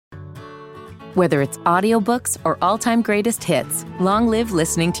Whether it's audiobooks or all-time greatest hits, long live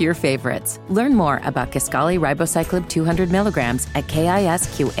listening to your favorites. Learn more about Kisqali Ribociclib 200 milligrams at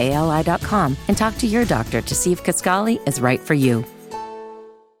KISQALI.com and talk to your doctor to see if Kisqali is right for you.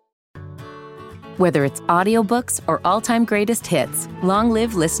 Whether it's audiobooks or all-time greatest hits, long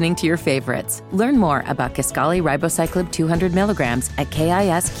live listening to your favorites. Learn more about Kisqali Ribociclib 200 milligrams at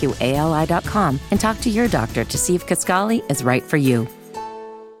KISQALI.com and talk to your doctor to see if Kisqali is right for you.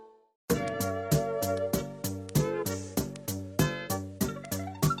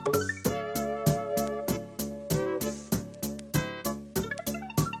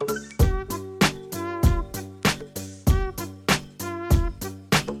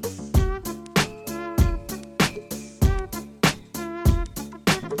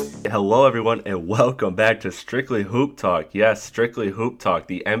 Hello everyone and welcome back to Strictly Hoop Talk. Yes, Strictly Hoop Talk.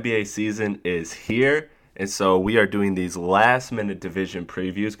 The NBA season is here, and so we are doing these last minute division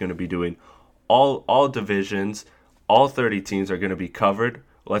previews. Going to be doing all divisions. All 30 teams are going to be covered.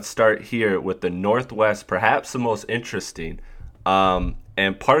 Let's start here with the Northwest, perhaps the most interesting.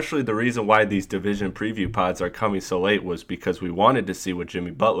 And partially the reason why these division preview pods are coming so late was because we wanted to see what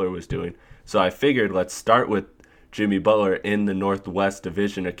Jimmy Butler was doing. So I figured let's start with Jimmy Butler in the Northwest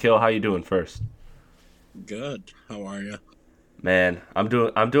Division. Akil, how you doing first? Good. How are you? Man, I'm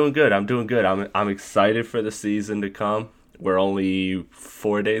doing good. I'm excited for the season to come. We're only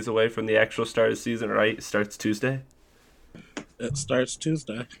 4 days away from the actual start of the season, right? It starts Tuesday? It starts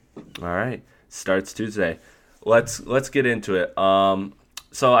Tuesday. All right. Starts Tuesday. Let's get into it.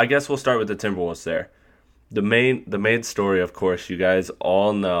 So I guess we'll start with the Timberwolves there. The main story, of course, you guys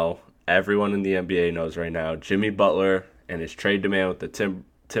all know. Everyone in the NBA knows right now, Jimmy Butler and his trade demand with the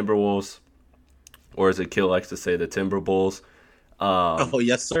Timberwolves, or as Akil likes to say, the Timberwolves. Oh,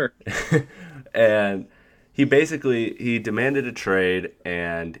 yes, sir. And he demanded a trade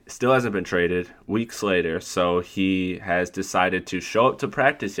and still hasn't been traded weeks later. So he has decided to show up to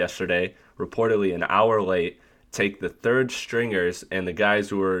practice yesterday, reportedly an hour late, take the third stringers and the guys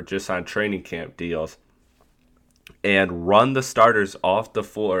who were just on training camp deals, and run the starters off the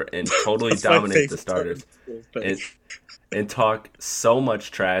floor and totally dominate the starters and talk so much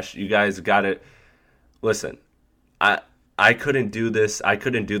trash. You guys got to listen. I couldn't do this. I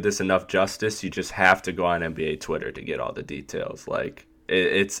couldn't do this enough justice. You just have to go on NBA Twitter to get all the details. Like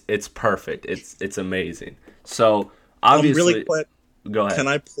it's perfect. It's amazing. So obviously, really quick, go ahead. Can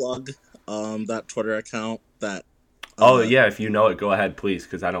I plug that Twitter account that? Oh yeah, if you know it, go ahead, please,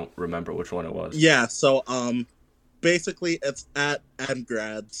 because I don't remember which one it was. Yeah. So basically, it's at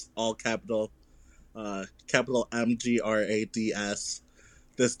mgrads, all capital MGRADS.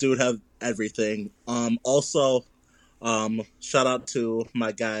 This dude has everything. Also, shout out to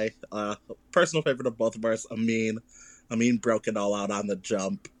my guy, personal favorite of both of ours, Amin. Amin broke it all out on the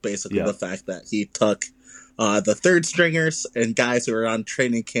jump. Basically, The fact that he took the third stringers and guys who were on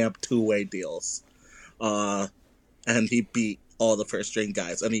training camp two-way deals, and he beat all the first string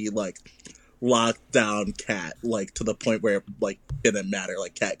guys, and he locked down Cat, to the point where it, didn't matter.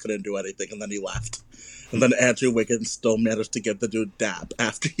 Cat couldn't do anything, and then he left. And then Andrew Wiggins still managed to give the dude dap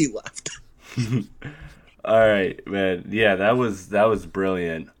after he left. All right, man. Yeah, that was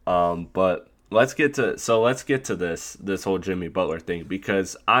brilliant. But let's get to this whole Jimmy Butler thing,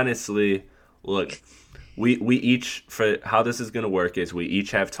 because honestly, look, we each, for how this is going to work is we each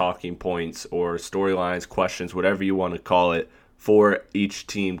have talking points or storylines, questions, whatever you want to call it, for each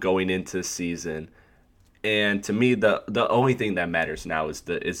team going into the season. And to me, the only thing that matters now is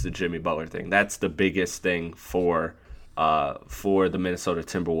the Jimmy Butler thing. That's the biggest thing for the Minnesota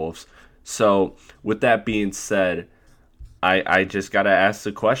Timberwolves. So with that being said, I just gotta ask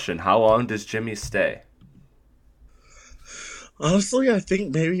the question: how long does Jimmy stay? Honestly, I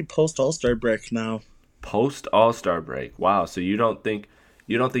think maybe post All-Star break now. Post All-Star break. Wow. So you don't think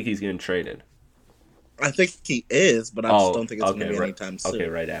he's getting traded? I think he is, but I just don't think it's going to be anytime soon. Okay,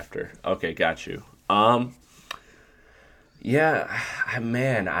 right after. Okay, got you. Yeah,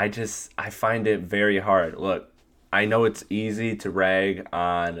 man, I find it very hard. Look, I know it's easy to rag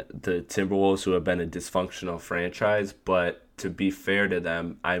on the Timberwolves, who have been a dysfunctional franchise, but to be fair to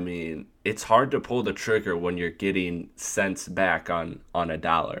them, I mean, it's hard to pull the trigger when you're getting cents back on a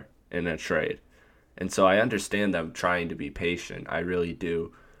dollar in a trade. And so I understand them trying to be patient. I really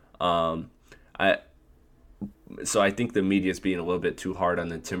do. So I think the media is being a little bit too hard on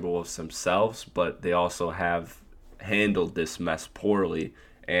the Timberwolves themselves, but they also have handled this mess poorly.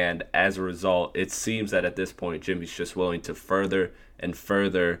 And as a result, it seems that at this point, Jimmy's just willing to further and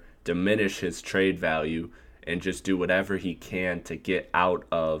further diminish his trade value and just do whatever he can to get out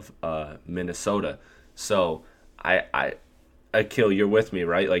of Minnesota. So I Akil, you're with me,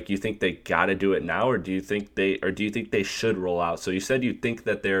 right? Like, you think they got to do it now, or do you think they should roll out? So you said you think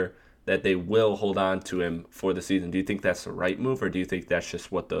that they will hold on to him for the season. Do you think that's the right move, or do you think that's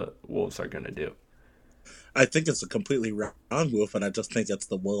just what the Wolves are going to do? I think it's a completely wrong move, and I just think it's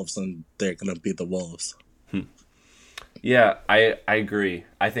the Wolves, and they're going to be the Wolves. Yeah, I agree.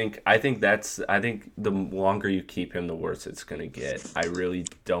 I think the longer you keep him, the worse it's going to get. I really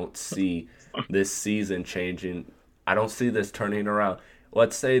don't see this season changing. I don't see this turning around.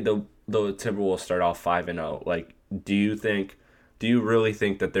 Let's say the Timberwolves start off 5-0. Like, do you really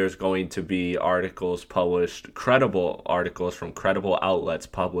think that there's going to be articles published, credible articles from credible outlets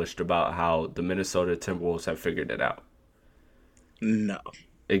published about how the Minnesota Timberwolves have figured it out? No.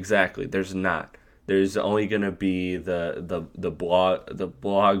 Exactly. There's not. There's only going to be the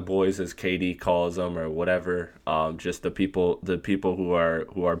blog boys, as KD calls them, or whatever. Just the people who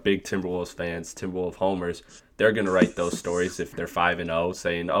are big Timberwolves fans, Timberwolves homers. They're going to write those stories if they're 5-0,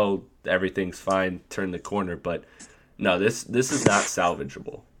 saying, "Oh, everything's fine, turn the corner." But no, this is not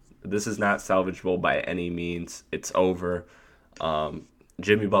salvageable. This is not salvageable by any means. It's over.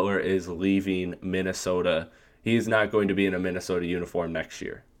 Jimmy Butler is leaving Minnesota. He is not going to be in a Minnesota uniform next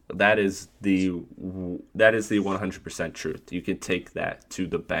year. That is the 100% truth. You can take that to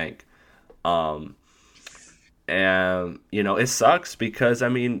the bank. And it sucks because, I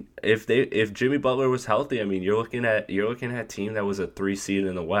mean, if Jimmy Butler was healthy, I mean, you're looking at a team that was a 3 seed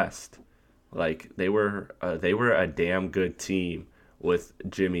in the West. Like, they were a damn good team with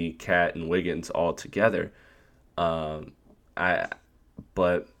Jimmy, Cat, and Wiggins all together. But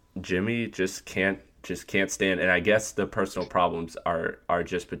Jimmy just can't stand, and I guess the personal problems are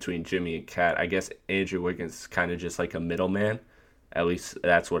just between Jimmy and Cat. I guess Andrew Wiggins is kind of just like a middleman. At least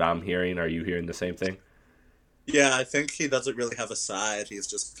that's what I'm hearing. Are you hearing the same thing? Yeah, I think he doesn't really have a side. He's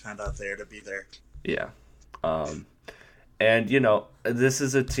just kind of there to be there. Yeah. And, this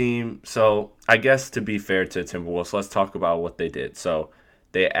is a team. So I guess to be fair to Timberwolves, let's talk about what they did. So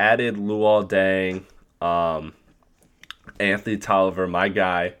they added Luol Deng, Anthony Tolliver, my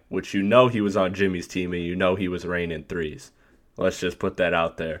guy, which he was on Jimmy's team and he was raining threes. Let's just put that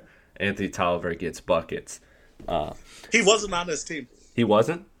out there. Anthony Tolliver gets buckets. He wasn't on his team. He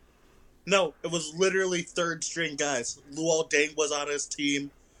wasn't? No, it was literally third string guys. Luol Deng was on his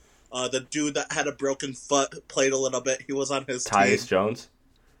team. The dude that had a broken foot played a little bit. He was on his team. Tyus Jones?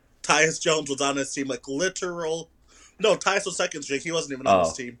 Tyus Jones was on his team, like literal. No, Tyus was second string. He wasn't even on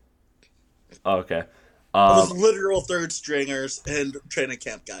his team. Oh, okay. It was literal third stringers and training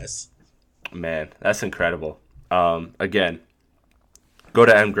camp guys. Man, that's incredible. Again, go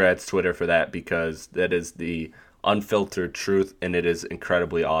to MGrad's Twitter for that because that is the unfiltered truth and it is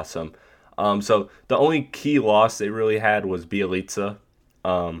incredibly awesome. So the only key loss they really had was Bjelica.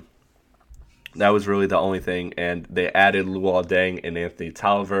 That was really the only thing, and they added Luol Deng and Anthony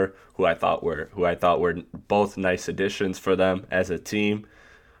Tolliver, who I thought were both nice additions for them as a team.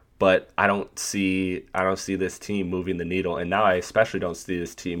 But I don't see this team moving the needle, and now I especially don't see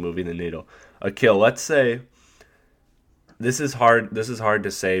this team moving the needle. Akil, let's say this is hard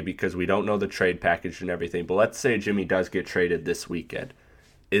to say because we don't know the trade package and everything. But let's say Jimmy does get traded this weekend.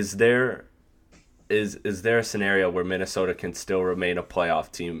 Is there a scenario where Minnesota can still remain a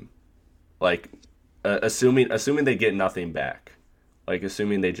playoff team? Like, assuming they get nothing back, like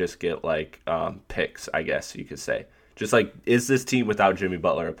assuming they just get picks, I guess you could say. Just like, is this team without Jimmy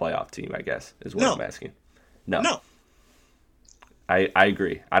Butler a playoff team? I guess is what I'm asking. No. I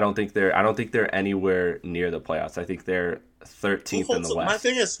agree. I don't think they're anywhere near the playoffs. I think they're 13th in the West. My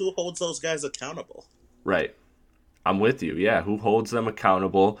thing is, who holds those guys accountable? Right. I'm with you. Yeah, who holds them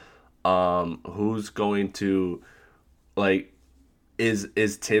accountable? Who's going to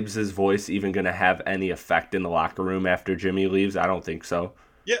Is Tibbs' voice even going to have any effect in the locker room after Jimmy leaves? I don't think so.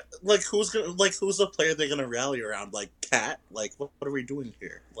 Yeah, who's the player they're gonna rally around? Like Cat? Like what are we doing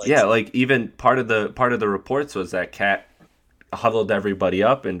here? Even part of the reports was that Cat huddled everybody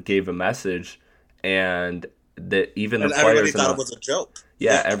up and gave a message, and that even the players everybody thought it was a joke.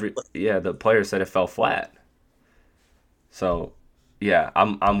 The players said it fell flat. So, yeah,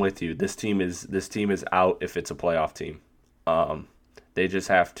 I'm with you. This team is out if it's a playoff team. They just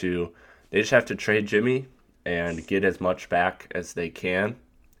have to trade Jimmy and get as much back as they can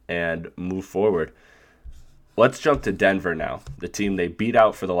and move forward. Let's jump to Denver now, the team they beat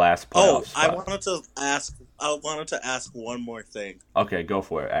out for the last playoff spot. I wanted to ask one more thing. Okay, go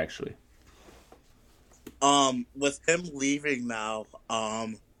for it, actually. With him leaving now,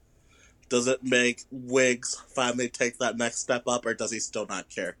 does it make Wiggs finally take that next step up, or does he still not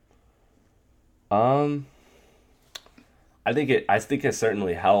care? I think it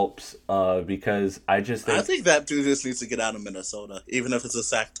certainly helps because I just I think think that dude just needs to get out of Minnesota, even if it's the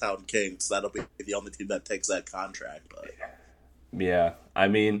Sacktown Kings. That'll be the only team that takes that contract. But yeah. I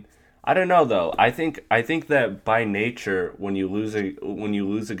mean, I don't know though. I think that by nature, when you lose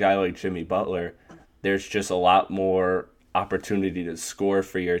a guy like Jimmy Butler, there's just a lot more opportunity to score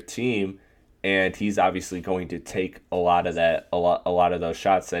for your team, and he's obviously going to take a lot of a lot of those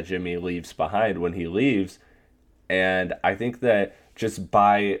shots that Jimmy leaves behind when he leaves. And I think that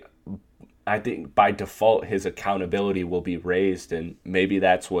I think by default his accountability will be raised, and maybe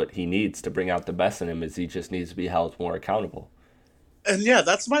that's what he needs to bring out the best in him. Is he just needs to be held more accountable. and yeah,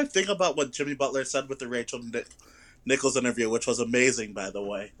 that's my thing about what Jimmy Butler said with the Nichols interview, which was amazing, by the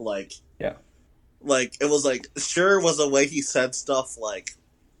way. Yeah. Like it was like sure was a way he said stuff like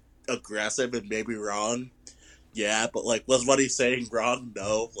aggressive and maybe wrong. Yeah, but like was what he's saying wrong?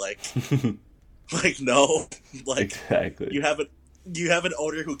 No. Like no. Like Exactly. you have an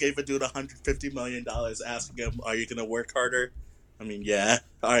owner who gave a dude $150 million asking him, "Are you gonna work harder?" I mean, yeah.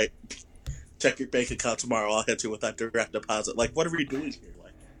 All right. Check your bank account tomorrow. I'll hit you with that direct deposit. Like, what are we doing here?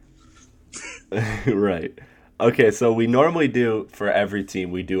 Like, Right. Okay, so we normally do for every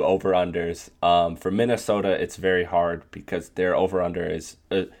team we do over unders. For Minnesota, it's very hard because their over under is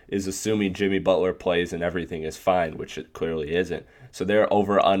assuming Jimmy Butler plays and everything is fine, which it clearly isn't. So their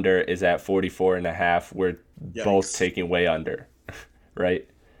over under is at 44.5. We're both Yikes. taking way under, right?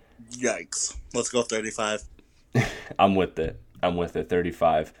 yikes. Let's go 35. I'm with it.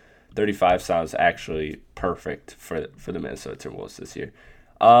 35. 35 sounds actually perfect for the Minnesota Timberwolves this year.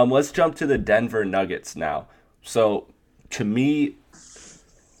 Let's jump to the Denver Nuggets now. So, to me,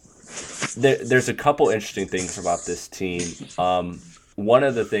 there's a couple interesting things about this team. One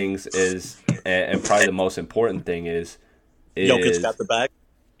of the things is, and probably the most important thing is Jokic got the bag.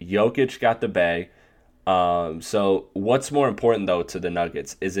 Jokic got the bag. So what's more important though to the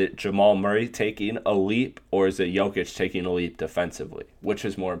Nuggets? Is it Jamal Murray taking a leap, or is it Jokic taking a leap defensively? Which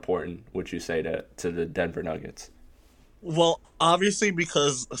is more important, would you say, to the Denver Nuggets? Well, obviously,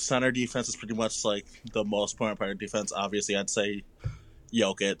 because center defense is pretty much like the most important part of defense, obviously, I'd say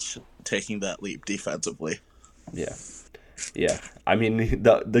Jokic taking that leap defensively. Yeah. Yeah. I mean,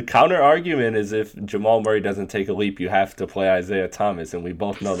 the counter argument is if Jamal Murray doesn't take a leap, you have to play Isaiah Thomas, and we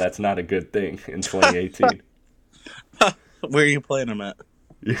both know that's not a good thing in 2018. Where are you playing him at?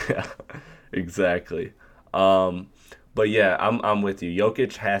 Yeah, exactly. But yeah, I'm with you.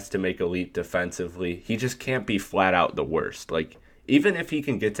 Jokic has to make a leap defensively. He just can't be flat out the worst. Like, even if he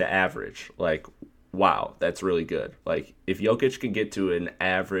can get to average, like, wow, that's really good. Like, if Jokic can get to an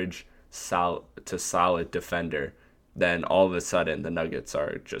average solid defender, then all of a sudden the Nuggets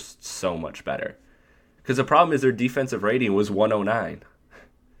are just so much better. Because the problem is their defensive rating was 109.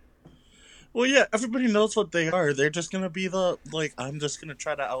 Well, yeah, everybody knows what they are. They're just going to be I'm just going to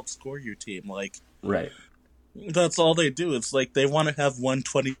try to outscore you team. Like, Right. that's all they do. It's like they want to have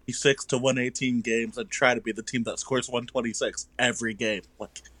 126 to 118 games and try to be the team that scores 126 every game.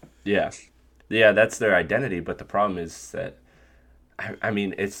 Like, Yeah. Yeah, that's their identity, but the problem is that I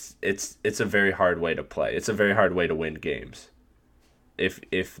mean, it's a very hard way to play. It's a very hard way to win games. If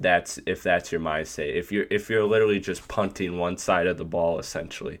that's your mindset. If you're literally just punting one side of the ball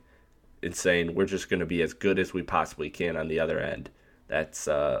essentially and saying we're just going to be as good as we possibly can on the other end, that's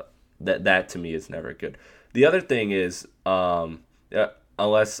that to me is never good. The other thing is unless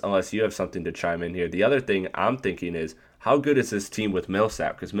you have something to chime in here, the other thing I'm thinking is how good is this team with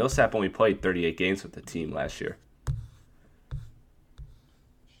Millsap? Because Millsap only played 38 games with the team last year.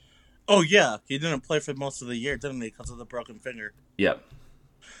 oh, yeah, he didn't play for most of the year, didn't he, because of the broken finger? Yep.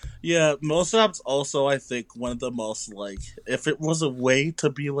 Yeah, Millsap's also, I think, one of the most, if it was a way to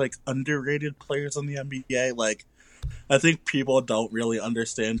be, underrated players in the NBA, I think people don't really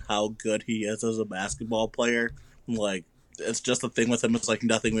understand how good he is as a basketball player. It's just the thing with him is,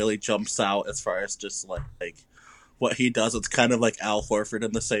 nothing really jumps out as far as just, what he does. It's kind of like Al Horford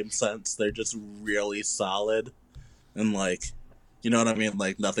in the same sense. They're just really solid, and, you know what I mean?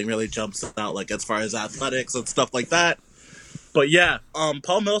 Nothing really jumps out, as far as athletics and stuff like that. But yeah,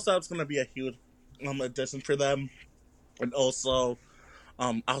 Paul Millsap's going to be a huge addition for them. And also,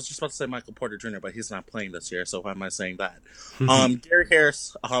 I was just about to say Michael Porter Jr., but he's not playing this year, so why am I saying that? Gary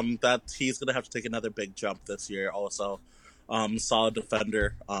Harris, that he's going to have to take another big jump this year also. Solid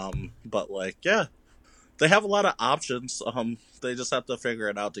defender. But, yeah, they have a lot of options. They just have to figure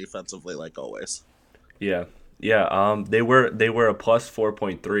it out defensively, like always. Yeah. Yeah, they were a plus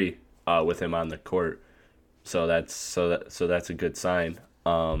 4.3 with him on the court, so that's a good sign.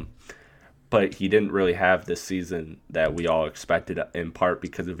 but he didn't really have the season that we all expected, in part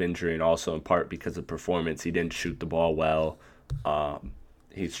because of injury and also in part because of performance. He didn't shoot the ball well.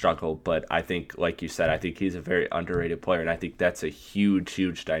 He struggled, but I think, like you said, I think he's a very underrated player, and I think that's a huge,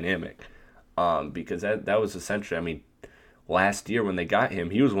 huge dynamic. Because that was essentially, I mean, last year when they got him,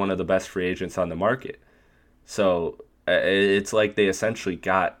 he was one of the best free agents on the market. So it's like they essentially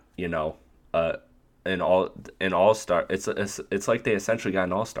got, an all-star. It's like they essentially got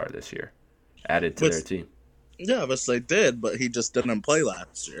an all-star this year added to their team. Yeah, but they did, but he just didn't play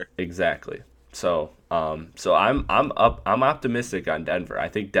last year. Exactly. So I'm optimistic on Denver. I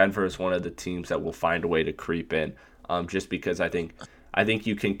think Denver is one of the teams that will find a way to creep in. Just because I think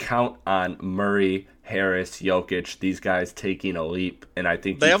you can count on Murray, Harris, Jokic, these guys taking a leap, and I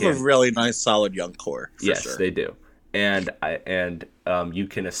think they have a really nice, solid young core. Yes, sure. They do, and you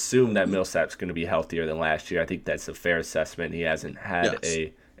can assume that Millsap's going to be healthier than last year. I think that's a fair assessment. He hasn't had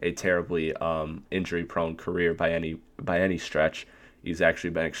a terribly injury-prone career by any stretch. He's actually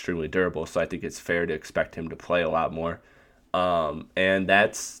been extremely durable, so I think it's fair to expect him to play a lot more. And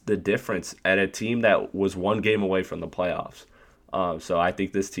that's the difference at a team that was one game away from the playoffs. So I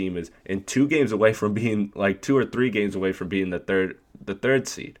think this team is in 2 games away from being, like 2 or 3 games away from being the third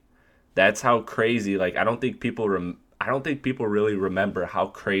seed. That's how crazy. Like I don't think people really remember how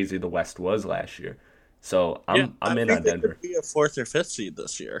crazy the West was last year. So I'm in on Denver. They could be a 4th or 5th seed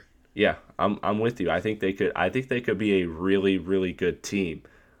this year. Yeah, I'm with you. I think they could be a really, really good team.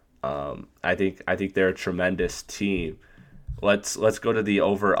 I think they're a tremendous team. Let's go to the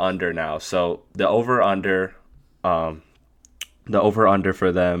over under now. So the over under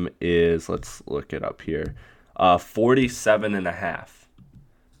for them is, let's look it up here, 47.5.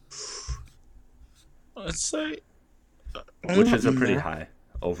 Let's say, which is a pretty high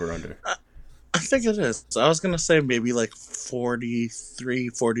over under. I think it is. I was going to say maybe like 43,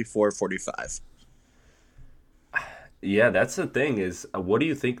 44, 45. Yeah, that's the thing is, what do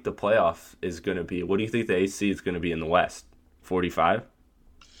you think the playoff is going to be? What do you think the AC is going to be in the West? 45?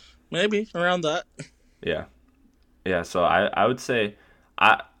 Maybe, around that. Yeah. Yeah, so I would say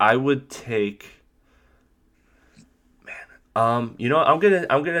I would take, I'm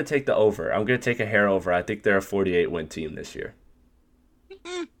gonna take the over. I'm gonna take a hair over. I think they're a 48-win team this year.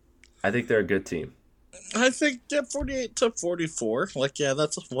 I think they're a good team. I think 48 to 44.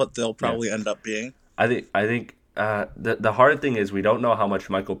 That's what they'll probably end up being. I think the hard thing is we don't know how much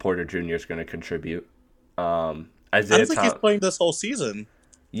Michael Porter Jr. is going to contribute. I don't think he's playing this whole season.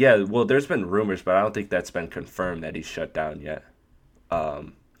 Yeah, well, there's been rumors, but I don't think that's been confirmed that he's shut down yet.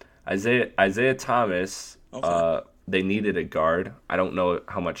 Isaiah Thomas, okay. They needed a guard. I don't know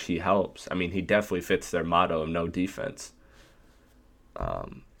how much he helps. I mean, he definitely fits their motto of no defense.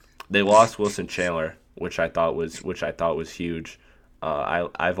 They lost Wilson Chandler, which I thought was huge.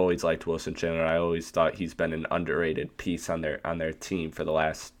 I've always liked Wilson Chandler. I always thought he's been an underrated piece on their team for the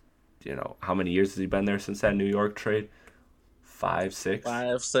last, how many years has he been there since that New York trade? 5, 6?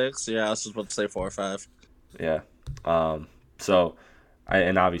 5, 6. Yeah, I was just about to say 4 or 5. Yeah.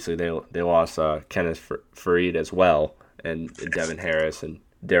 And obviously they lost Kenneth Faried as well, and Devin Harris and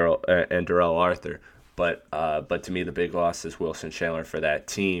Darrell Arthur. But to me, the big loss is Wilson Chandler for that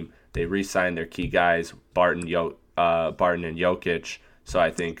team. They re-signed their key guys, Barton and Jokic. So I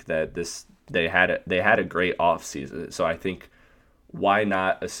think that they had a great offseason. So I think, why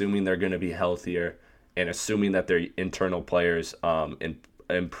not, assuming they're going to be healthier and assuming that their internal players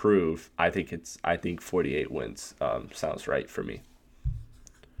improve, I think 48 wins sounds right for me.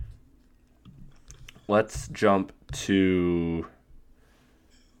 Let's jump to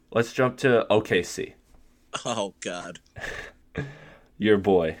OKC. Oh God. Your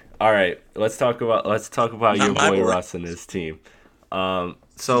boy. All right, let's talk about your boy Russ and his team. So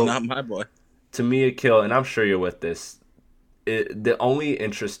not my boy. To me, Akil, and I'm sure you're with this. The only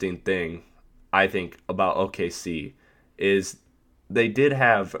interesting thing I think about OKC is they did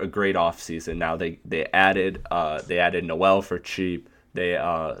have a great offseason. Now they added Noel for cheap. They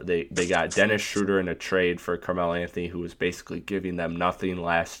got Dennis Schroeder in a trade for Carmelo Anthony, who was basically giving them nothing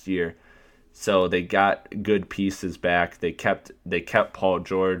last year. So they got good pieces back. They kept Paul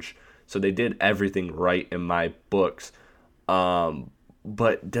George. So they did everything right in my books. But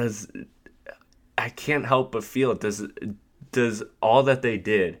I can't help but feel, does all that they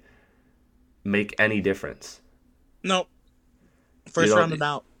did make any difference? No. First round and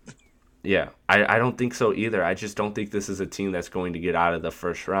out. Yeah, I don't think so either. I just don't think this is a team that's going to get out of the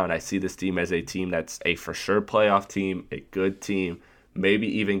first round. I see this team as a team that's a for sure playoff team, a good team, maybe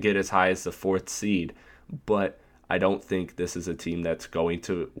even get as high as the 4th seed. But I don't think this is a team that's going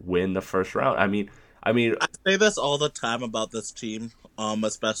to win the first round. I mean, I say this all the time about this team,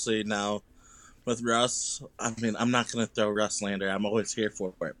 especially now with Russ, I mean, I'm not going to throw Russ slander. I'm always here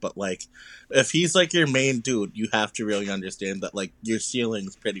for it. But, like, if he's, like, your main dude, you have to really understand that, like, your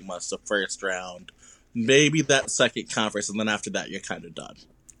ceiling's pretty much the first round. Maybe that second conference, and then after that, you're kind of done.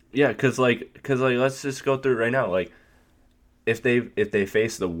 Yeah, because let's just go through it right now. Like, if they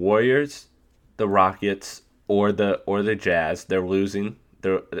face the Warriors, the Rockets, or the Jazz, they're losing.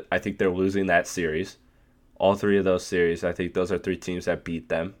 I think they're losing that series. All three of those series, I think those are three teams that beat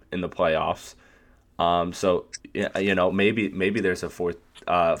them in the playoffs. So maybe there's a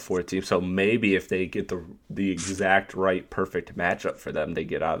fourth team. So maybe if they get the exact right perfect matchup for them, they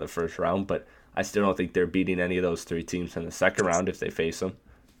get out of the first round. But I still don't think they're beating any of those three teams in the second round if they face them.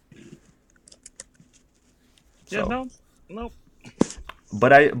 Yeah, no.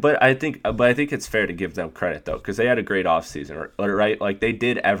 But I think it's fair to give them credit though, because they had a great offseason, right? Like they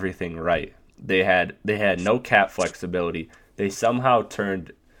did everything right. They had no cap flexibility. They somehow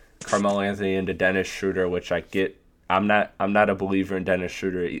turned Carmelo Anthony into Dennis Schroeder, which I get. I'm not a believer in Dennis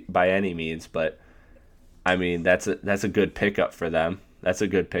Schroeder by any means, but I mean that's a good pickup for them. That's a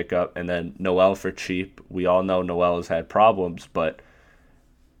good pickup. And then Noel for cheap. We all know Noel has had problems, but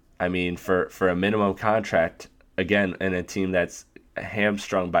I mean for a minimum contract, again, in a team that's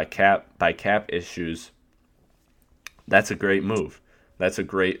hamstrung by cap issues, that's a great move. That's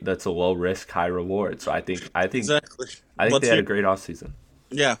a low risk, high reward. So I think Exactly. I think they had a great offseason.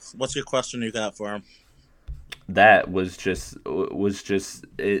 Yeah. What's your question you got for him? That was just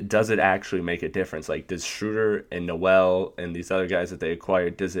does it actually make a difference? Like, does Schroeder and Noel and these other guys that they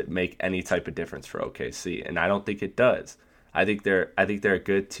acquired, does it make any type of difference for OKC? And I don't think it does. I think they're a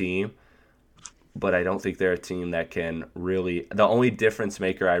good team, but I don't think they're a team that can really. The only difference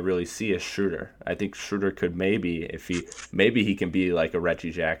maker I really see is Schroeder. I think Schroeder could maybe he can be like a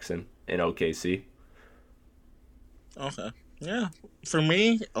Reggie Jackson in OKC. Okay. Yeah. For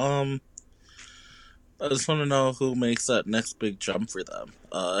me, I just want to know who makes that next big jump for them.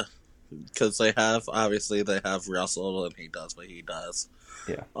 Because they have Russell and he does what he does.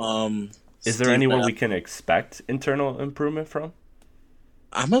 Yeah. Is there Steve anyone Nash- we can expect internal improvement from?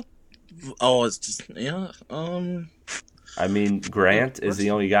 it's just yeah. I mean, Grant is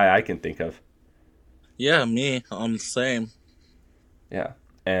the only guy I can think of. Yeah, me. Same. Yeah,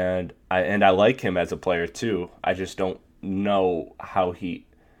 and I like him as a player too. I just don't know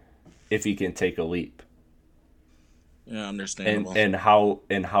if he can take a leap. Yeah, understandable. And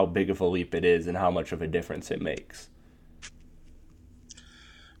how big of a leap it is and how much of a difference it makes.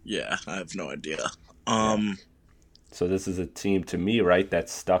 Yeah, I have no idea. So this is a team to me, right,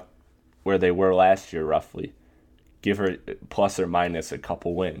 that's stuck where they were last year roughly. Give her plus or minus a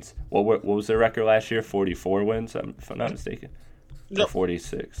couple wins. What was their record last year? 44 wins, if I'm not mistaken. Yep. Or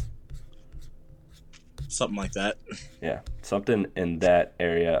 46. Something like that. Yeah, something in that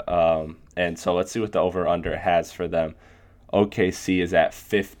area. And so let's see what the over-under has for them. OKC is at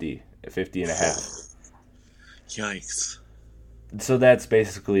 50 and a half. Yikes. So that's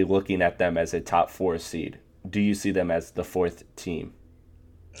basically looking at them as a top 4 seed. Do you see them as the 4th team?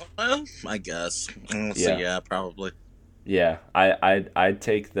 Well, I guess. So, yeah, probably. Yeah, I'd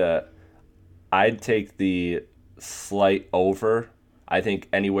take the slight over. I think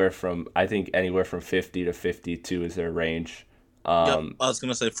anywhere from 50 to 52 is their range. I was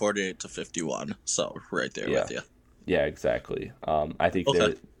gonna say 48 to 51, so right there with you. Yeah, exactly. I think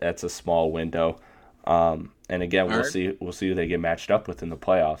that's a small window. And again, we'll see who they get matched up with in the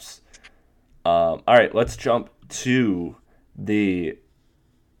playoffs. All right, let's jump to the.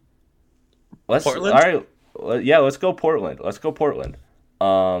 Portland? All right, yeah, let's go Portland.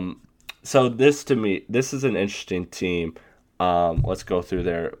 So this to me, this is an interesting team. Let's go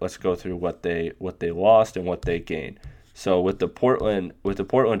through what they lost and what they gained. So with the Portland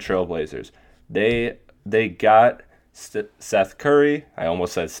Trailblazers, they got Seth Curry. I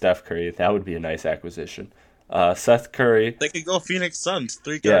almost said Steph Curry. That would be a nice acquisition. Seth Curry. They could go Phoenix Suns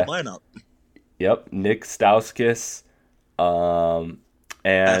 3-guard lineup. Yep, Nick Stauskas.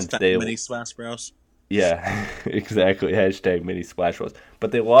 And they mini Splash Bros. Yeah, exactly. # mini Splash Bros.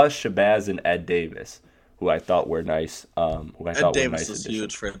 But they lost Shabazz and Ed Davis, who I thought were nice. Ed Davis is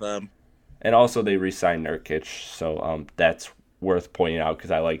huge for them. And also they re-signed Nurkic, so that's worth pointing out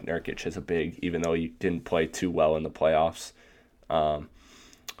because I like Nurkic as a big, even though he didn't play too well in the playoffs.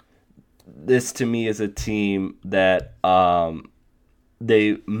 This to me is a team that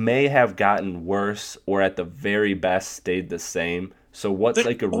they may have gotten worse or at the very best stayed the same. So what's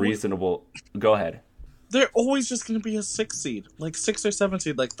like a reasonable... Go ahead. They're always just going to be a 6 seed. Like 6 or 7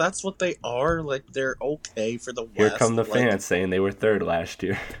 seed. Like that's what they are. Like they're okay for the West. Here come the fans saying they were 3rd last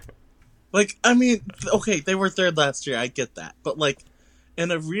year. Like, I mean, okay, they were 3rd last year. I get that. But like,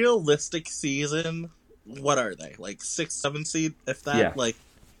 in a realistic season, what are they? Like 6, 7 seed, if that? Yeah. Like,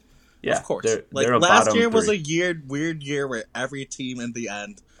 Yeah, of course. they're a Last bottom year was three. a weird year where every team in the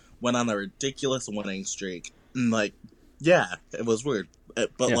end went on a ridiculous winning streak. And yeah, it was weird. But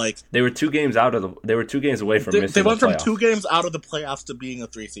Yeah. They were 2 games away from missing they went the from playoffs. 2 games out of the playoffs to being a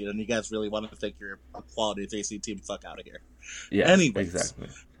 3 seed, and you guys really want to think you're a quality 3 seed team? Fuck out of here. Yeah, Anyways, exactly.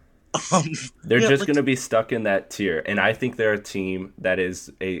 um, They're just going to be stuck in that tier, and I think they're a team that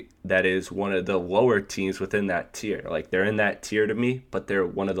is one of the lower teams within that tier. Like, they're in that tier to me, but they're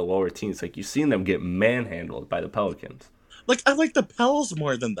one of the lower teams. Like, you've seen them get manhandled by the Pelicans. like I like the Pels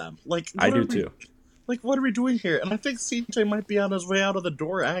more than them. Like I do too. Like, what are we doing here? And I think CJ might be on his way out of the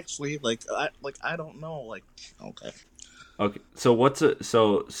door. Actually, I don't know. Like, okay. Okay,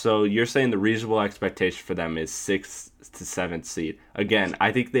 so you're saying the reasonable expectation for them is 6th to 7th seed. Again,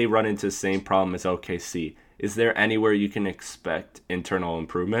 I think they run into the same problem as OKC. Is there anywhere you can expect internal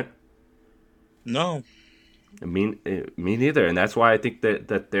improvement? No. Me neither, and that's why I think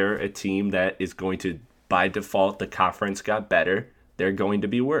that they're a team that is going to, by default, the conference got better. They're going to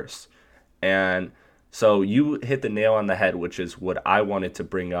be worse, and so you hit the nail on the head, which is what I wanted to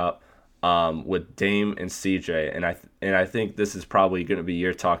bring up. With Dame and CJ, and I think this is probably going to be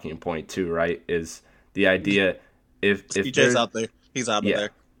your talking point too, right? Is the idea if CJ's out there, he's out of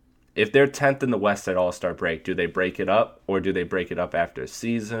there. If they're 10th in the West at All-Star break, do they break it up, or do they break it up after a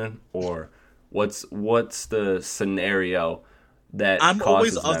season, or what's the scenario that I'm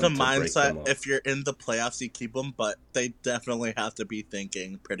always causes of the them to break them mindset up? if you're in the playoffs, you keep them, but they definitely have to be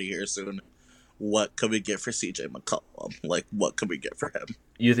thinking pretty here soon. What could we get for CJ McCollum? Like, what could we get for him?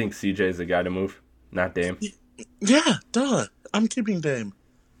 You think CJ is the guy to move, not Dame? Yeah, duh. I'm keeping Dame.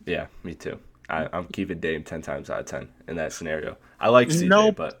 Yeah, me too. I'm keeping Dame 10 times out of 10 in that scenario. I like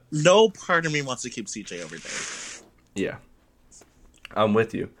CJ, but no part of me wants to keep CJ over Dame. Yeah, I'm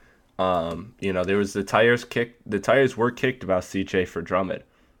with you. There was the tires kicked. The tires were kicked about CJ for Drummond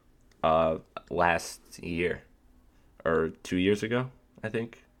last year or 2 years ago, I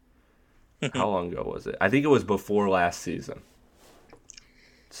think. How long ago was it? I think it was before last season.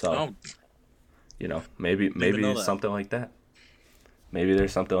 So, maybe something like that. Maybe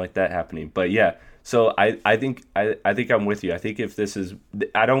there's something like that happening. But yeah, so I think I'm with you. I think if this is,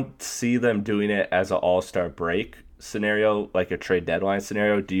 I don't see them doing it as an All-Star break scenario, like a trade deadline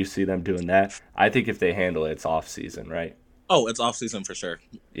scenario. Do you see them doing that? I think if they handle it, it's off season, right? Oh, it's off season for sure.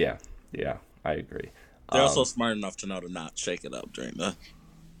 Yeah, I agree. They're also smart enough to know to not shake it up during the.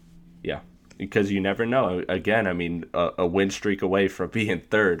 Yeah, because you never know. Again, I mean, a win streak away from being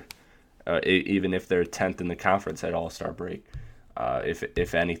third, even if they're 10th in the conference at All-Star break.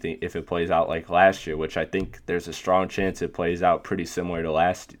 If anything, if it plays out like last year, which I think there's a strong chance it plays out pretty similar to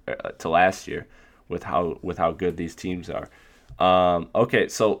last year, with how good these teams are. Okay,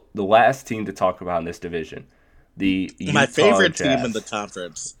 so the last team to talk about in this division, my favorite Jazz. team in the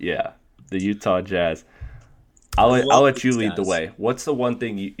conference. Yeah, the Utah Jazz. I'll let you lead the way. What's the one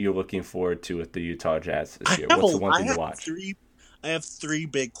thing you're looking forward to with the Utah Jazz this year? What's the one thing to watch? I have 3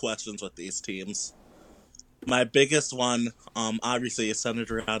 big questions with these teams. My biggest one, obviously, is centered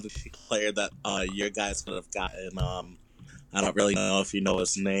around the player that your guys could have gotten. I don't really know if you know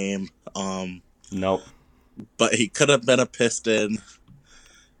his name. Nope. But he could have been a Piston.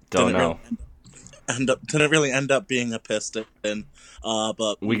 Don't know. Didn't really end up being a Piston.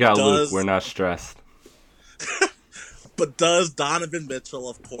 But we got Luke. We're not stressed. But does Donovan Mitchell,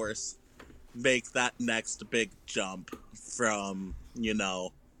 of course, make that next big jump from,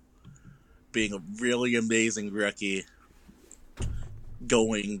 being a really amazing rookie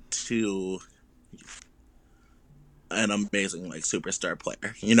going to an amazing superstar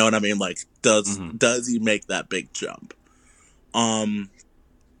player? You know what I mean? Does he make that big jump?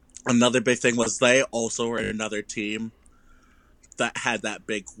 Another big thing was they also were another team that had that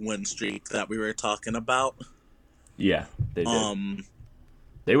big win streak that we were talking about. Yeah, they did.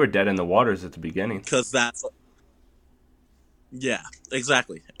 They were dead in the waters at the beginning. Because yeah,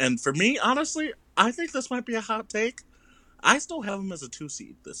 exactly. And for me, honestly, I think this might be a hot take. I still have them as a 2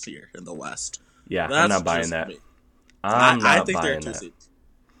 seed this year in the West. Yeah, I'm not buying that. I think they're a 2 seed.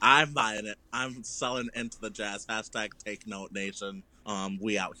 I'm buying it. I'm selling into the Jazz. # Take Note Nation.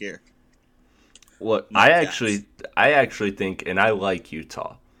 We out here. Well, I actually think, and I like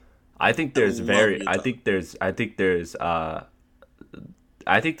Utah. I think there's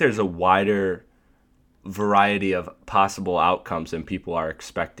a wider variety of possible outcomes than people are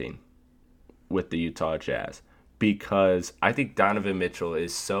expecting with the Utah Jazz, because I think Donovan Mitchell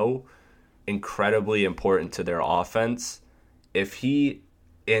is so incredibly important to their offense. And he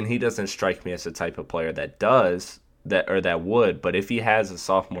doesn't strike me as the type of player that does, that would. But if he has a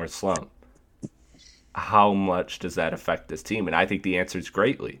sophomore slump, how much does that affect this team? And I think the answer is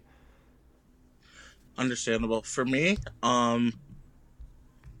greatly. Understandable. For me, I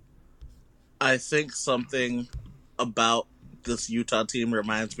think something about this Utah team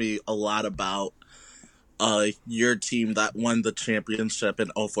reminds me a lot about your team that won the championship in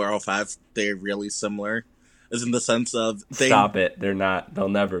 04-05. They're really similar. Is in the sense of Stop it. They're not. They'll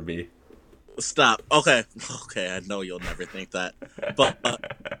never be. Stop. Okay. I know you'll never think that. But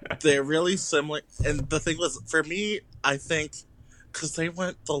they're really similar. And the thing was, for me, I think, because they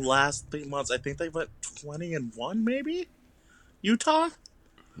went the last 3 months, I think they went 20-1, maybe? Utah?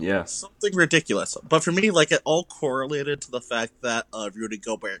 Yeah. Something ridiculous. But for me, like, it all correlated to the fact that Rudy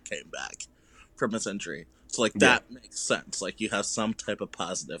Gobert came back from his injury. So, like, that makes sense. Like, you have some type of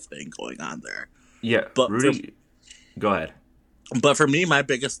positive thing going on there. Yeah, but Rudy, go ahead. But for me, my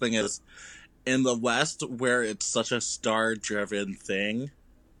biggest thing is, in the West, where it's such a star-driven thing,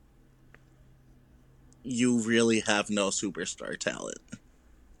 you really have no superstar talent.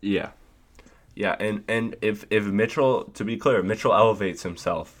 Yeah. Yeah, and if Mitchell, to be clear, Mitchell elevates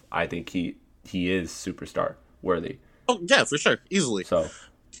himself, I think he is superstar worthy. Oh, yeah, for sure. Easily. So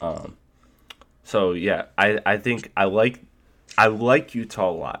yeah, I think I like Utah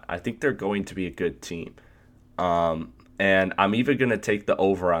a lot. I think they're going to be a good team. And I'm even going to take the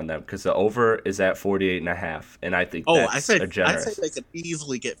over on them because the over is at 48.5, and I think that's generous. I say they could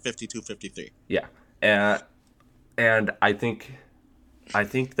easily get 52-53. Yeah. And I think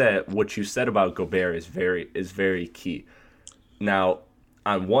that what you said about Gobert is very key. Now,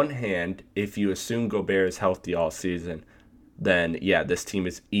 on one hand, if you assume Gobert is healthy all season, then yeah, this team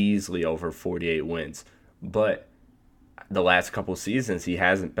is easily over 48 wins. But the last couple seasons, he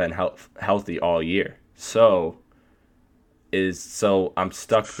hasn't been healthy all year. So I'm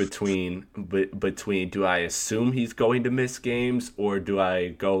stuck between do I assume he's going to miss games or do I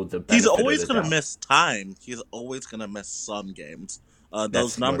go the benefit He's always of the going to doubt? miss time. He's always going to miss some games.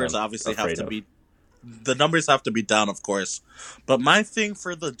 Those numbers obviously have to be the numbers have to be down, of course. But my thing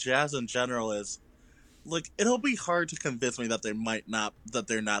for the Jazz in general is, like, it'll be hard to convince me that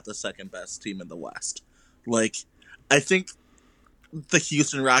they're not the second best team in the West. Like, I think the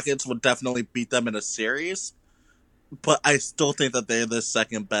Houston Rockets would definitely beat them in a series, but I still think that they're the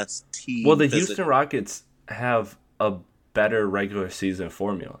second best team. Well, the Houston Rockets have a better regular season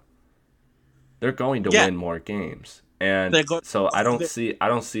formula. They're going to win more games. And so I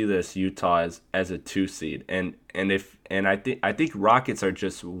don't see this Utah as a 2 seed. And I think Rockets are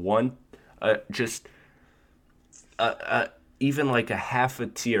just even like a half a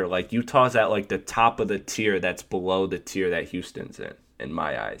tier. Like Utah's at like the top of the tier that's below the tier that Houston's in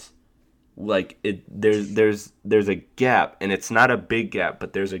my eyes. Like there's a gap, and it's not a big gap,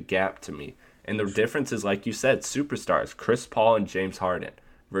 but there's a gap to me. And the difference is, like you said, superstars, Chris Paul and James Harden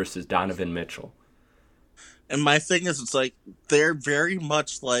versus Donovan Mitchell. And my thing is, it's like, they're very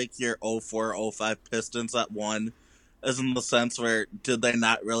much like your 04-05 Pistons that won, as in the sense where, did they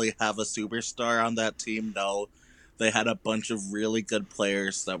not really have a superstar on that team? No. They had a bunch of really good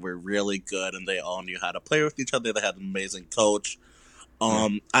players that were really good, and they all knew how to play with each other. They had an amazing coach.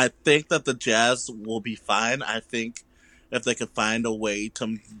 I think that the Jazz will be fine. I think if they could find a way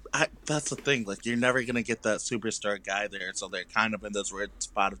to... that's the thing. Like, you're never going to get that superstar guy there, so they're kind of in this weird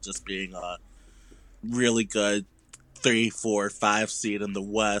spot of just being a really good 3, 4, 5 seed in the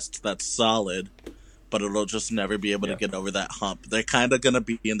West that's solid, but it'll just never be able to get over that hump. They're kind of going to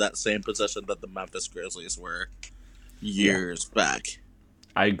be in that same position that the Memphis Grizzlies were years back.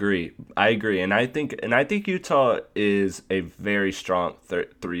 I agree, and I think Utah is a very strong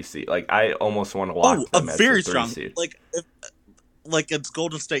 3 seed. Like, I almost want to lock them as a very strong seed. Like it's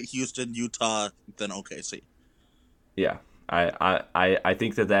Golden State, Houston, Utah, then OKC. Yeah. I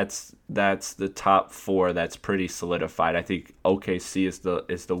think that's the top 4 that's pretty solidified. I think OKC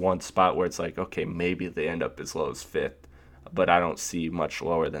is the one spot where it's like, okay, maybe they end up as low as 5th, but I don't see much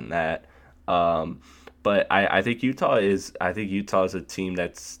lower than that. But I think Utah is a team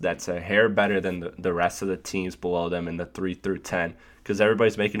that's a hair better than the rest of the teams below them in the 3 through 10, because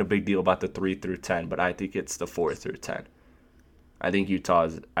everybody's making a big deal about the 3 through 10, but I think it's the 4 through 10. I think Utah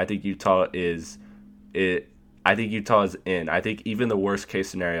is in. I think even the worst case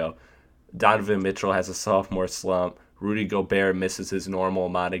scenario, Donovan Mitchell has a sophomore slump, Rudy Gobert misses his normal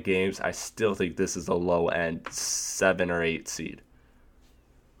amount of games, I still think this is a low end 7 or 8 seed.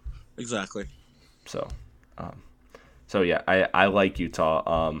 Exactly. So yeah, I like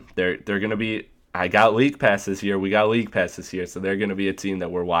Utah. They're gonna be. I got league passes here. We got league passes here, so they're gonna be a team that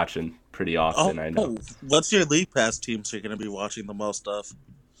we're watching pretty often. I know. What's your league pass teams you're gonna be watching the most of?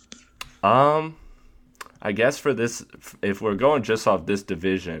 I guess for this, if we're going just off this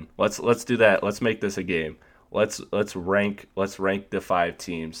division, let's do that. Let's make this a game. Let's rank the 5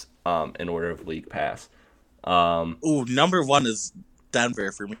 teams in order of league pass. Ooh, number 1 is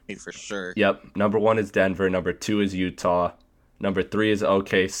Denver for me for sure. Yep, number 1 is Denver. Number 2 is Utah. Number 3 is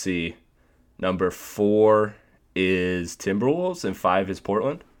OKC. Number 4 is Timberwolves, and 5 is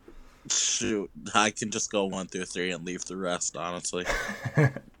Portland. Shoot, I can just go 1 through 3 and leave the rest, honestly.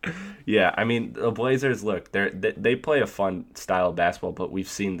 Yeah, I mean, the Blazers, look, they play a fun style of basketball, but we've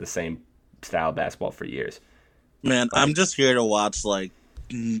seen the same style of basketball for years. Man, I'm just here to watch, like,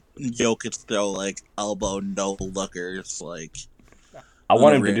 Jokic throw, like, elbow no-lookers, like... I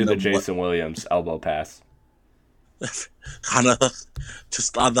want him to do the Jason Williams elbow pass. Kind of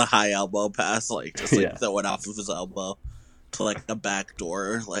just on the high elbow pass, like, just, like, throw it off of his elbow to, like, a back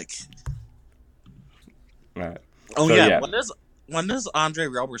door, like... All right. Oh, so, yeah. When is Andre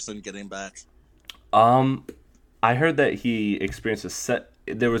Roberson getting back? I heard that he experienced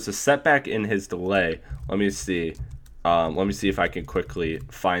there was a setback in his delay. Let me see. Let me see if I can quickly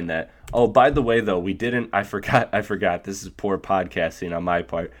find that. Oh, by the way, though, I forgot. This is poor podcasting on my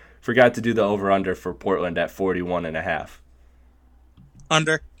part. Forgot to do the over-under for Portland at 41.5.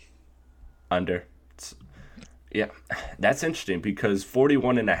 Under. Yeah, that's interesting because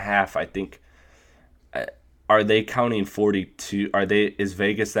 41.5, I think... Are they counting 42? Is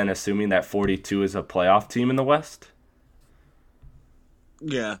Vegas then assuming that 42 is a playoff team in the West?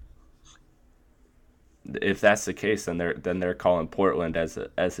 Yeah. If that's the case, then they're calling Portland as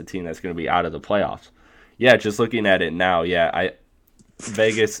a team that's going to be out of the playoffs. Yeah, just looking at it now,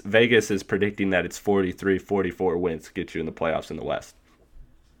 Vegas is predicting that it's 43, 44 wins to get you in the playoffs in the West.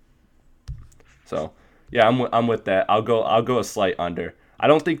 So, yeah, I'm with that. I'll go a slight under. I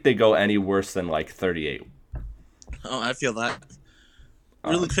don't think they go any worse than like 38. Oh, I feel that.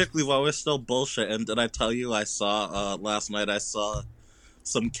 Really quickly, while we're still bullshitting, did I tell you I saw last night? I saw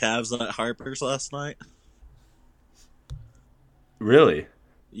some Cavs at Harper's last night. Really?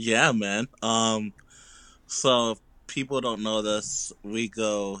 Yeah, man. So people don't know this. We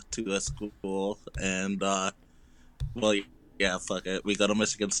go to a school, and yeah, fuck it. We go to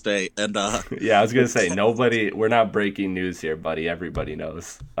Michigan State, and yeah, I was gonna say we're not breaking news here, buddy. Everybody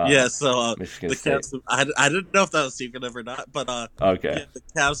knows. Yeah, so Michigan the State. Cavs. I didn't know if that was secretive or not, but okay. Yeah, the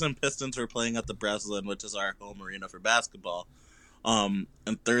Cavs and Pistons were playing at the Breslin, which is our home arena for basketball. And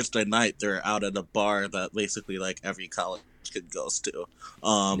Thursday night they're out at a bar that basically like every college kid goes to.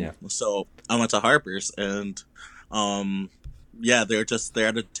 So I went to Harper's, and yeah, they're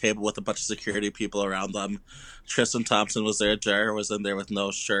at a table with a bunch of security people around them. Tristan Thompson was there. Jair was in there with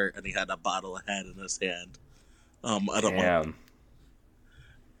no shirt, and he had a bottle of head in his hand. I don't want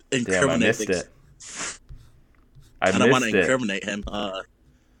to incriminate. I missed it. I don't want to incriminate him.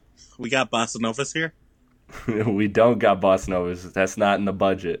 We got Bossa Novas here. We don't got Bossa Novas. That's not in the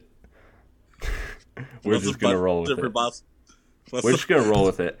budget. We're just gonna roll with it. We're just gonna roll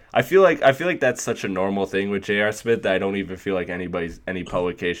with it. I feel like that's such a normal thing with J.R. Smith that I don't even feel like any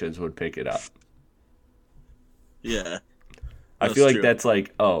publications would pick it up. Yeah, I feel like that's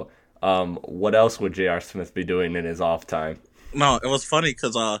like, what else would J.R. Smith be doing in his off time? No, it was funny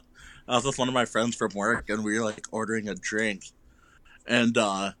because I was with one of my friends from work, and we were like ordering a drink, and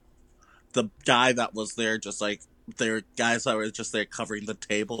the guy that was there, just like there were guys that were just there covering the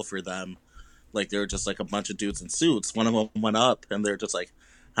table for them. Like, they were just, like, a bunch of dudes in suits. One of them went up, and they're just like,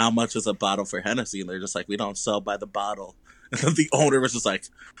 how much is a bottle for Hennessy? And they're just like, we don't sell by the bottle. And then the owner was just like,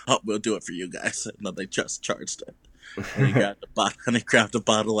 oh, we'll do it for you guys. And then they just charged it. And he grabbed a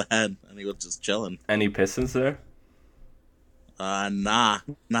bottle of Hen, and he was just chilling. Any Pistons there? Nah.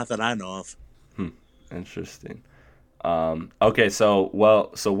 Not that I know of. Interesting. Okay, so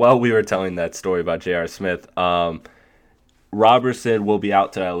while we were telling that story about J.R. Smith, Robertson will be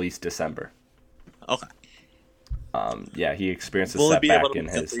out to at least December. Okay. Yeah, he experienced a setback in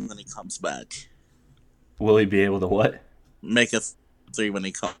his. When he comes back. Will he be able to what? Make a three when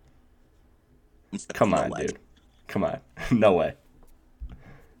he comes. Come on, dude. Come on. No way.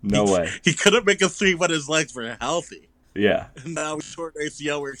 No way. He couldn't make a three when his legs were healthy. Yeah. And now with short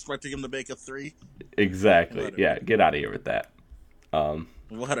ACL, we're expecting him to make a three. Exactly. Yeah. Get out of here with that.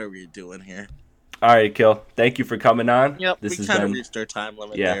 What are we doing here? All right, Kill. Thank you for coming on. Yep. We kind of reached our time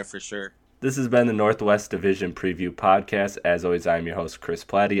limit there for sure. This has been the Northwest Division Preview Podcast. As always, I'm your host, Chris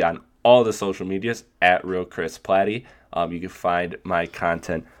Platty, on all the social medias, at Real Chris Platty. You can find my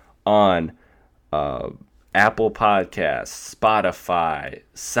content on Apple Podcasts, Spotify,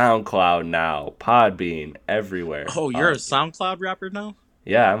 SoundCloud now, Podbean, everywhere. Oh, you're a SoundCloud rapper now?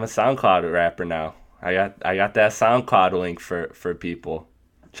 Yeah, I'm a SoundCloud rapper now. I got that SoundCloud link for people.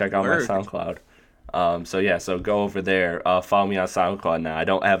 Check out my SoundCloud. So go over there. Follow me on SoundCloud now. I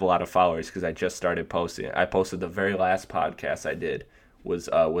don't have a lot of followers because I just started posting. I posted the very last podcast I did was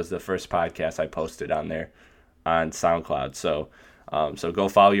the first podcast I posted on there on SoundCloud. So go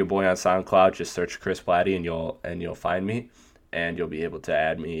follow your boy on SoundCloud. Just search Chris Platty and you'll find me, and you'll be able to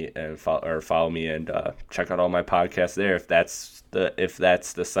add me and follow me and check out all my podcasts there if that's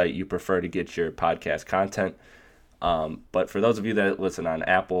the site you prefer to get your podcast content. But for those of you that listen on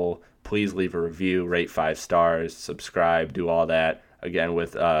Apple, please leave a review, rate 5 stars, subscribe, do all that. Again,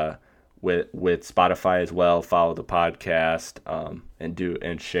 with Spotify as well, follow the podcast,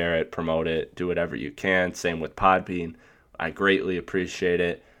 and share it, promote it, do whatever you can. Same with Podbean. I greatly appreciate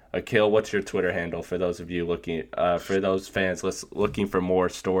it. Akil, what's your Twitter handle for those of you for those fans looking for more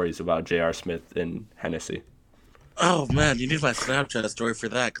stories about J.R. Smith and Hennessy? Oh man, you need my Snapchat story for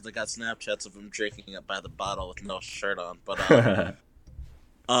that, because I got Snapchats of him drinking it by the bottle with no shirt on. But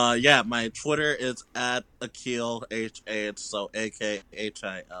yeah, my Twitter is at AkilHH, so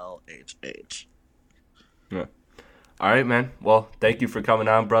AKHILHH. Yeah. All right, man. Well, thank you for coming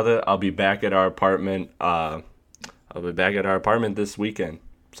on, brother. I'll be back at our apartment. This weekend.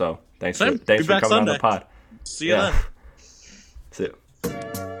 So thanks for coming Sunday on the pod. See you then. See you.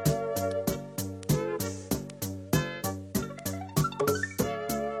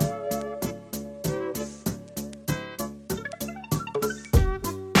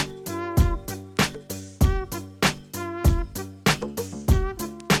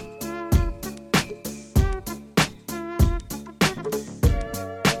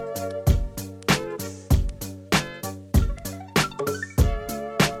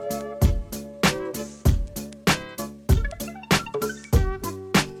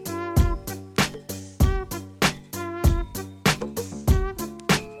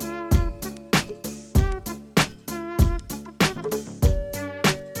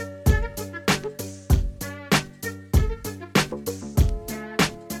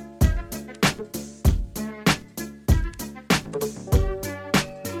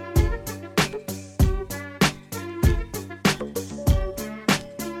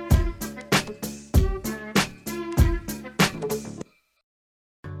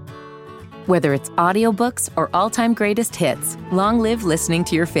 Whether it's audiobooks or all-time greatest hits, long live listening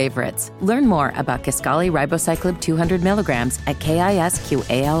to your favorites. Learn more about Kisqali Ribociclib 200 milligrams at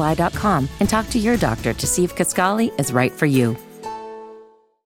KISQALI.com and talk to your doctor to see if Kisqali is right for you.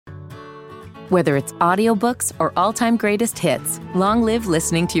 Whether it's audiobooks or all-time greatest hits, long live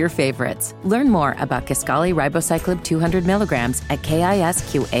listening to your favorites. Learn more about Kisqali Ribociclib 200 milligrams at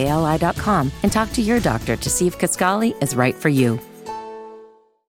KISQALI.com and talk to your doctor to see if Kisqali is right for you.